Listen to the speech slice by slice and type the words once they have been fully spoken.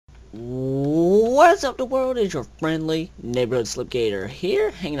What's up the world? It's your friendly neighborhood Slipgator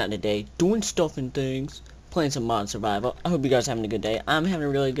here, hanging out today, doing stuff and things, playing some mod survival. I hope you guys are having a good day. I'm having a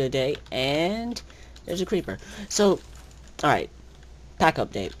really good day, and there's a creeper. So, alright, pack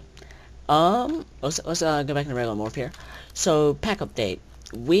update. Let's go back in the regular morph here. So, pack update.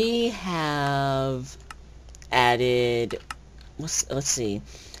 We have added, let's see.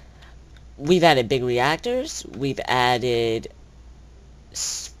 We've added big reactors. We've added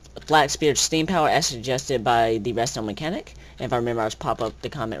Black Spirit Steam Power as suggested by the Redstone Mechanic. And if I remember, I'll just pop up the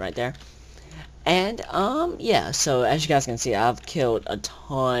comment right there. And, yeah, so as you guys can see, I've killed a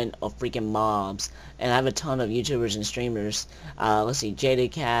ton of freaking mobs. And I have a ton of YouTubers and streamers. Let's see,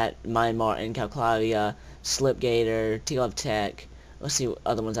 JDCat, Myanmar, Incalclavia, Slipgator, T-Love Tech. Let's see what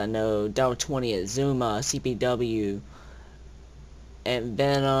other ones I know. Dollar 20 at Zuma, CPW, and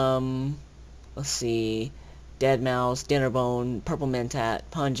Venom. Let's see, Dead Mouse, Dinnerbone, Purple Mentat,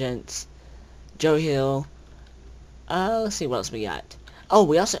 Pungent, Joe Hill. Let's see what else we got. Oh,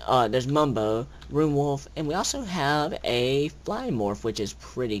 we also, there's Mumbo, Room Wolf, and we also have a Fly Morph, which is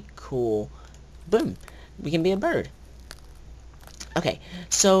pretty cool. Boom. We can be a bird. Okay,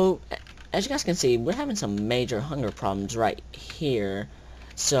 so, as you guys can see, we're having some major hunger problems right here.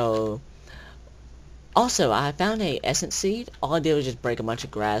 So, also, I found a essence seed. All I did was just break a bunch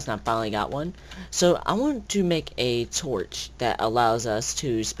of grass, and I finally got one. So, I want to make a torch that allows us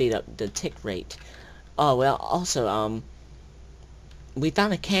to speed up the tick rate. Oh, well, also, we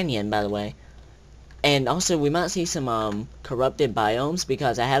found a canyon, by the way. And also, we might see some, corrupted biomes,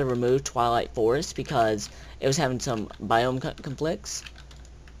 because I had to remove Twilight Forest, because it was having some biome conflicts.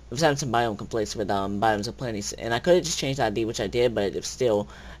 It was having some biome conflicts with, Biomes of Plenty. And I could have just changed the ID, which I did, but it still,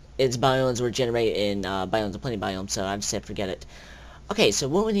 its biomes were generated in, Biomes of Plenty biome, so I just said forget it. Okay, so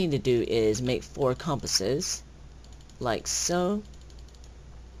what we need to do is make 4 compasses, like so.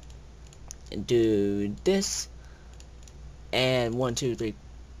 And do this. And 1, 2, 3.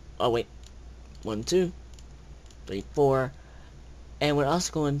 Oh wait, 1, 2, 3, 4. And we're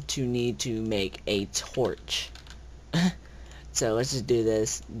also going to need to make a torch. So let's just do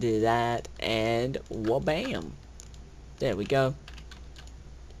this, do that, and wha-bam. There we go.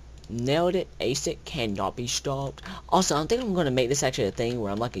 Nailed it. Aced it. Cannot be stopped. Also, I think I'm going to make this actually a thing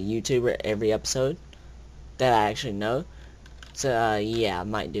where I'm like a YouTuber every episode that I actually know. So, yeah, I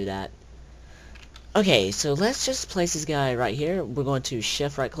might do that. Okay, so let's just place this guy right here. We're going to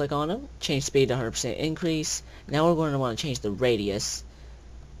shift right click on him, change speed to 100% increase. Now we're going to want to change the radius.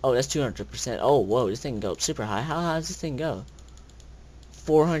 Oh, that's 200%. Oh, whoa, this thing goes super high. How high does this thing go?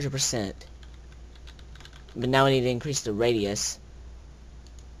 400%. But now we need to increase the radius.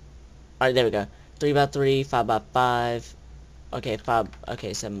 Alright, there we go. 3 by 3, 5 by 5. Okay, 5.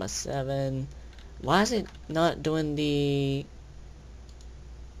 Okay, 7 by 7. Why is it not doing the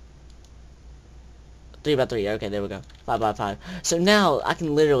 3 by 3? Okay, there we go. 5 by 5. So now I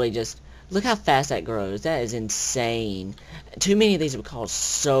can literally just look how fast that grows. That is insane. Too many of these would cause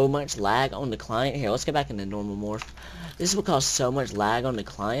so much lag on the client. Here, let's get back into normal morph. This would cause so much lag on the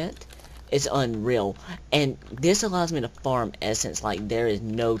client. It's unreal. And this allows me to farm essence like there is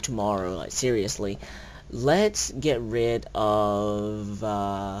no tomorrow. Like, seriously. Let's get rid of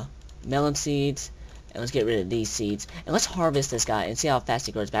melon seeds. And let's get rid of these seeds. And let's harvest this guy and see how fast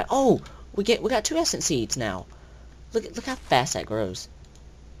he grows back. Oh! We got 2 essence seeds now. Look how fast that grows.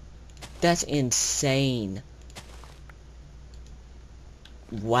 That's insane.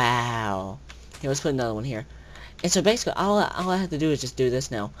 Wow. Here, let's put another one here. And so basically, all I have to do is just do this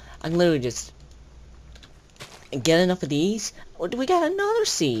now. I can literally just get enough of these. We got another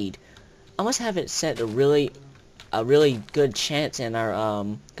seed. I must have it set a really good chance in our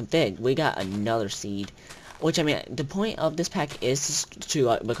config. We got another seed. Which, I mean, the point of this pack is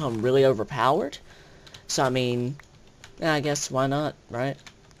to become really overpowered. So, I mean, yeah, I guess why not, right?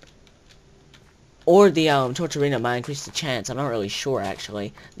 Or the Torturino might increase the chance. I'm not really sure,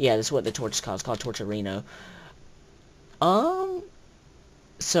 actually. Yeah, that's what the torch is called. It's called Torturino.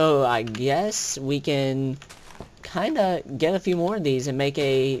 So I guess we can kind of get a few more of these and make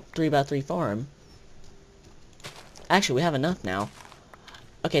a 3 by 3 farm. Actually, we have enough now.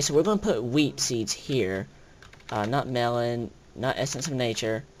 Okay, so we're going to put wheat seeds here. Not melon, not essence of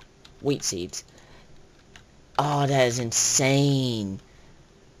nature. Wheat seeds. Oh, that is insane.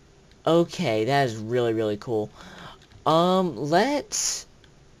 Okay, that is really cool. Let's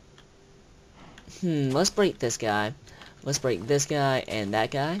break this guy. Let's break this guy and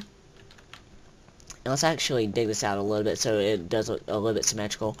that guy. And let's actually dig this out a little bit so it does look a little bit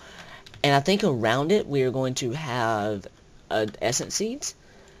symmetrical. And I think around it we are going to have essence seeds.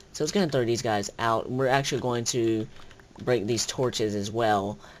 So let's go ahead and throw these guys out. We're actually going to break these torches as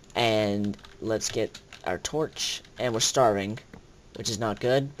well. And let's get our torch. And we're starving, which is not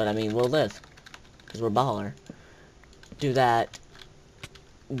good, but I mean, we'll live. Because we're baller. Do that.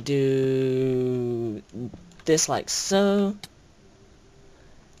 Do this like so.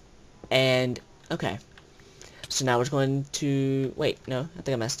 And, okay. So now we're going to... Wait, no, I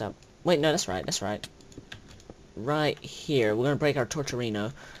think I messed up. Wait, no, that's right, that's right. Right here, we're going to break our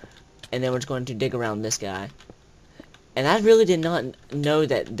Torturino. And then we're just going to dig around this guy. And I really did not know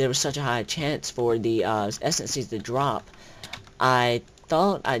that there was such a high chance for the essence seeds to drop. I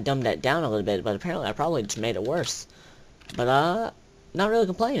thought I dumbed that down a little bit, but apparently I probably just made it worse. But, not really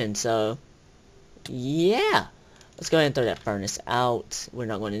complaining, so... Yeah! Let's go ahead and throw that furnace out. We're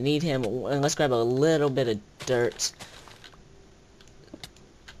not going to need him. And let's grab a little bit of dirt.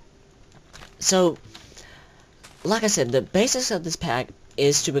 So, like I said, the basics of this pack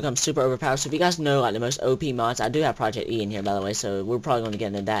is to become super overpowered. So if you guys know like the most OP mods, I do have Project E in here, by the way, so we're probably going to get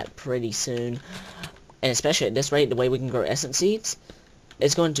into that pretty soon. And especially at this rate, the way we can grow essence seeds,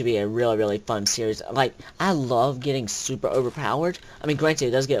 it's going to be a really, really fun series. Like, I love getting super overpowered. I mean, granted,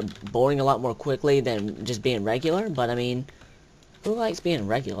 it does get boring a lot more quickly than just being regular, but I mean, who likes being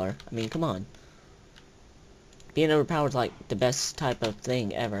regular? I mean, come on. Being overpowered is like the best type of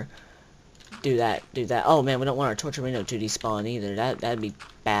thing ever. Do that, do that. Oh man, we don't want our Torturino to despawn either. That'd be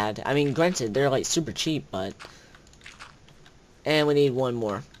bad. I mean, granted, they're like super cheap, but... And we need one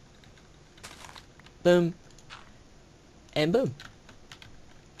more. Boom. And boom.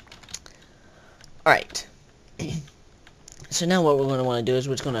 Alright. So now what we're going to want to do is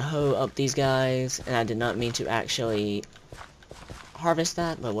we're just going to hoe up these guys. And I did not mean to actually harvest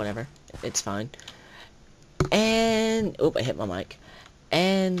that, but whatever. It's fine. And... Oop, I hit my mic.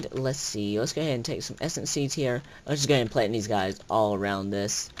 And let's see. Let's go ahead and take some essence seeds here. Let's just go ahead and plant these guys all around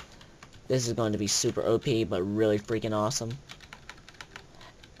this. This is going to be super OP, but really freaking awesome.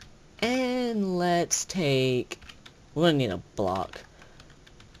 And let's take... We're going to need a block.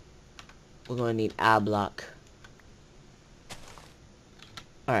 We're going to need a block.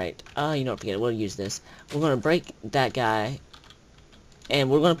 Alright, you know what, forget it. We'll use this. We're going to break that guy. And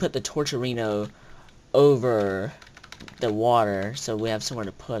we're going to put the Torturino over the water, so we have somewhere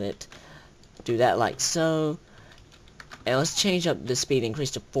to put it. Do that like so. And let's change up the speed,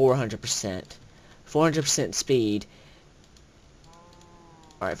 increase to 400%. 400% speed.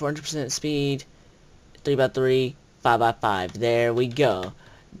 Alright, 400% speed. 3x3, 5x5. There we go.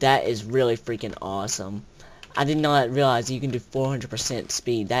 That is really freaking awesome. I did not realize you can do 400%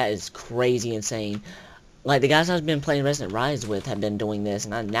 speed. That is crazy insane. Like, the guys I've been playing Resident Rise with have been doing this,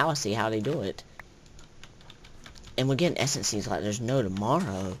 and now I see how they do it. And we're getting essence seeds like there's no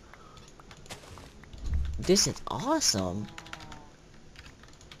tomorrow. This is awesome.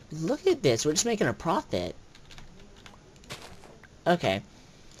 Look at this. We're just making a profit. Okay.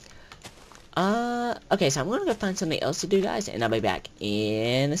 Okay, so I'm gonna go find something else to do, guys, and I'll be back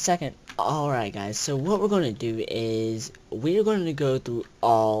in a second. Alright, guys, so what we're gonna do is we're going to go through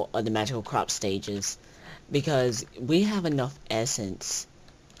all of the magical crop stages because we have enough essence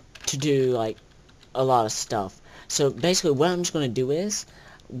to do, like, a lot of stuff. So basically what I'm just going to do is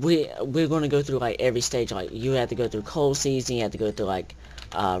we're going to go through like every stage. Like you have to go through coal seeds, and you have to go through like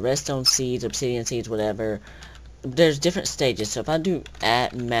redstone seeds, obsidian seeds, whatever. There's different stages. So if I do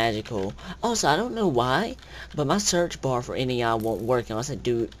at magical, also I don't know why, but my search bar for NEI won't work unless I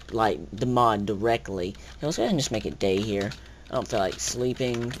do like the mod directly. So let's go ahead and just make it day here. I don't feel like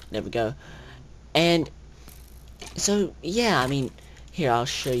sleeping. There we go. And so yeah, I mean, here I'll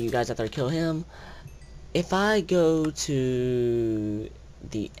show you guys after I kill him. If I go to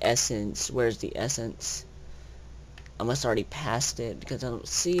the essence, where's the essence? I must already passed it because I don't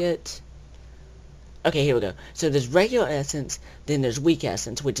see it. Okay, here we go. So there's regular essence, then there's weak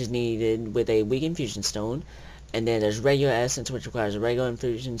essence, which is needed with a weak infusion stone. And then there's regular essence, which requires a regular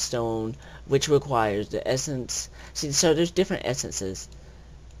infusion stone, which requires the essence. See, so there's different essences.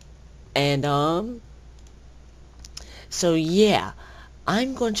 And, so yeah.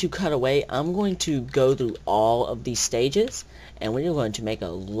 I'm going to cut away. I'm going to go through all of these stages, and we're going to make a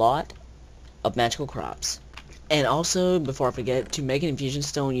lot of magical crops. And also, before I forget, to make an infusion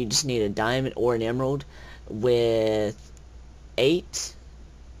stone, you just need a diamond or an emerald with 8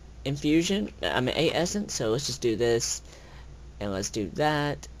 essence. So let's just do this, and let's do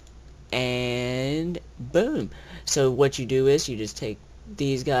that, and boom. So what you do is you just take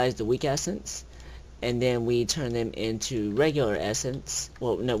these guys, the weak essence, and then we turn them into regular essence.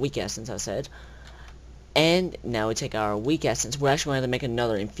 Well, no, weak essence, I said. And now we take our weak essence. We're actually going to make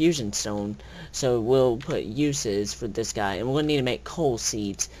another infusion stone. So we'll put uses for this guy. And we're going to need to make coal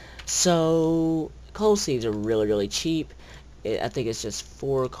seeds. So, coal seeds are really, really cheap. I think it's just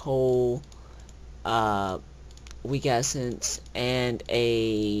 4 coal, weak essence, and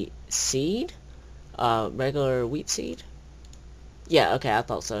a seed, regular wheat seed. Yeah, okay, I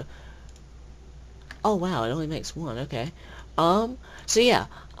thought so. Oh wow, it only makes 1, okay. So yeah,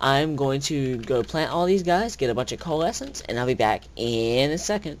 I'm going to go plant all these guys, get a bunch of coal essence, and I'll be back in a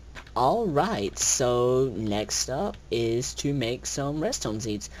second. Alright, so next up is to make some redstone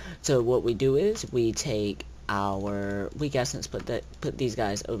seeds. So what we do is we take our weak essence, put these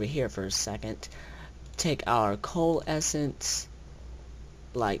guys over here for a second. Take our coal essence,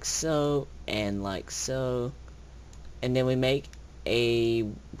 like so, and like so, and then we make a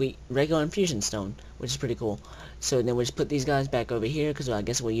regular infusion stone, which is pretty cool. So then we just put these guys back over here, because I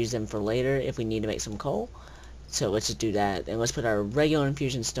guess we'll use them for later if we need to make some coal. So let's just do that, and let's put our regular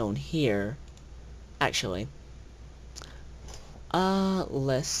infusion stone here. Actually,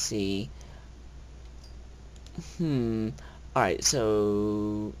 let's see. Alright,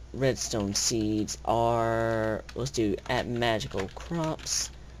 so redstone seeds are, let's do at magical crops.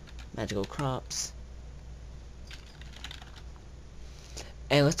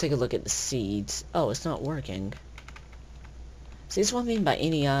 And let's take a look at the seeds. Oh, it's not working. See, this is what I mean by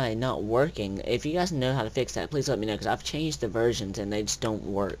NEI not working. If you guys know how to fix that, please let me know, because I've changed the versions and they just don't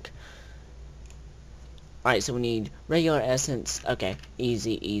work. Alright, so we need regular essence. Okay,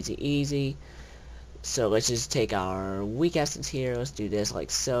 easy. So let's just take our weak essence here. Let's do this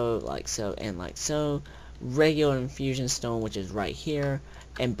like so, and like so. Regular infusion stone, which is right here.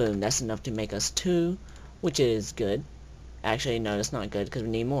 And boom, that's enough to make us 2, which is good. Actually, no, that's not good, because we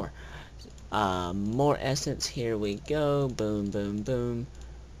need more. More essence, here we go. Boom.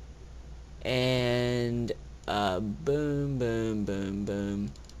 And,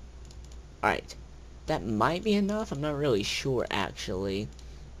 boom. Alright. That might be enough. I'm not really sure, actually.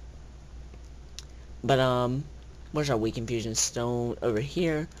 But, where's our weak infusion stone? Over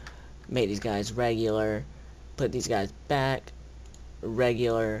here. Make these guys regular. Put these guys back.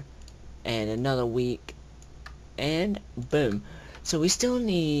 Regular. And another weak. And boom. So we still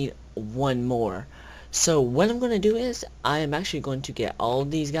need 1 more. So what I'm going to do is I am actually going to get all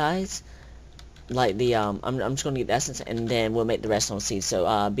these guys, like the I'm just going to get the essence, and then we'll make the rest on seeds. So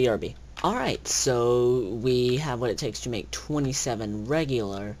BRB. Alright, so we have what it takes to make 27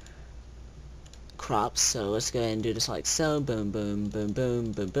 regular crops. So let's go ahead and do this like so. Boom.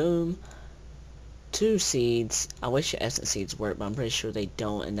 2 seeds. I wish essence seeds work, but I'm pretty sure they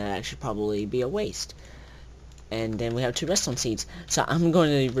don't, and that'd actually probably be a waste. And then we have 2 redstone seeds. So I'm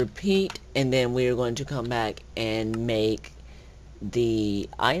going to repeat, and then we're going to come back and make the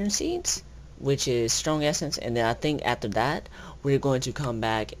iron seeds, which is strong essence, and then I think after that we're going to come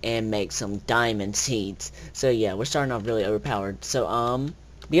back and make some diamond seeds. So yeah, we're starting off really overpowered. So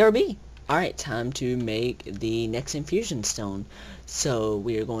BRB. Alright, time to make the next infusion stone. So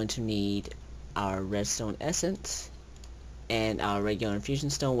we are going to need our redstone essence and our regular infusion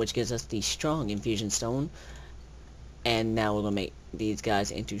stone, which gives us the strong infusion stone. And now we're going to make these guys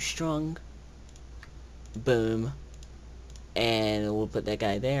into strong. Boom. And we'll put that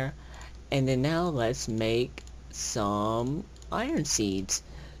guy there. And then now let's make some iron seeds.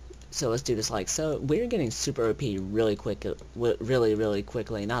 So let's do this like so. We're getting super OP really quick, really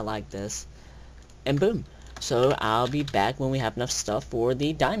quickly, and I like this. And boom. So I'll be back when we have enough stuff for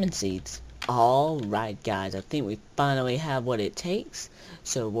the diamond seeds. Alright guys, I think we finally have what it takes.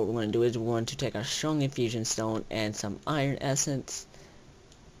 So what we're going to do is we're going to take our strong infusion stone and some iron essence.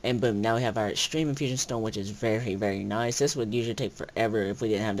 And boom, now we have our extreme infusion stone, which is very nice. This would usually take forever if we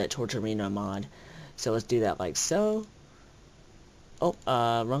didn't have that Torturino mod. So let's do that like so. Oh,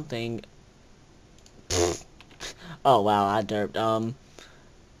 wrong thing. Oh wow, I derped.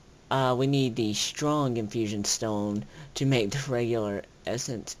 We need the strong infusion stone to make the regular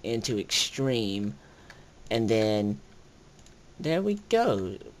essence into extreme, and then there we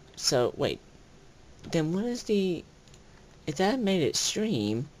go. So wait, then what is the, if that made it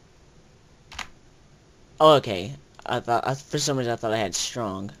extreme? Oh, okay. I thought, for some reason I thought I had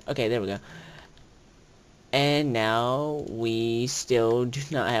strong. Okay, there we go. And now we still do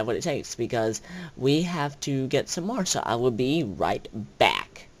not have what it takes, because we have to get some more, so I will be right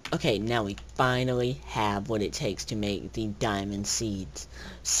back. Okay, now we finally have what it takes to make the diamond seeds.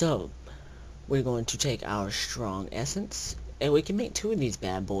 So, we're going to take our strong essence, and we can make 2 of these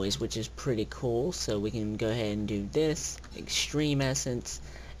bad boys, which is pretty cool. So we can go ahead and do this, extreme essence,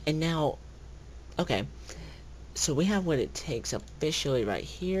 and now, okay, so we have what it takes officially right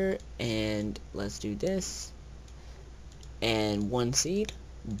here, and let's do this, and 1 seed,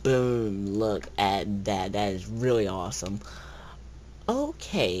 boom, look at that, that is really awesome.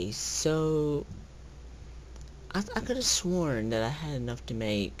 Okay, so I could have sworn that I had enough to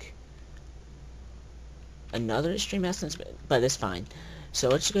make another extreme essence, but it's fine. So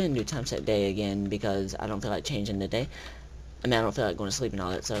let's just go ahead and do time set day again, because I don't feel like changing the day. I mean, I don't feel like going to sleep and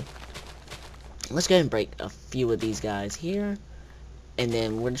all that, so let's go ahead and break a few of these guys here, and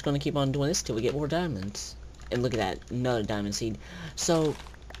then we're just going to keep on doing this till we get more diamonds. And look at that, another diamond seed. So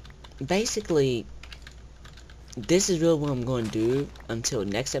basically, this is really what I'm going to do until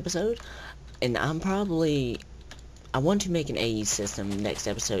next episode, and I want to make an AE system next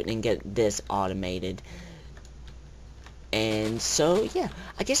episode and get this automated. And so, yeah,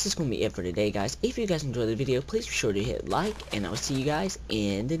 I guess that's going to be it for today, guys. If you guys enjoyed the video, please be sure to hit like, and I'll see you guys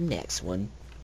in the next one.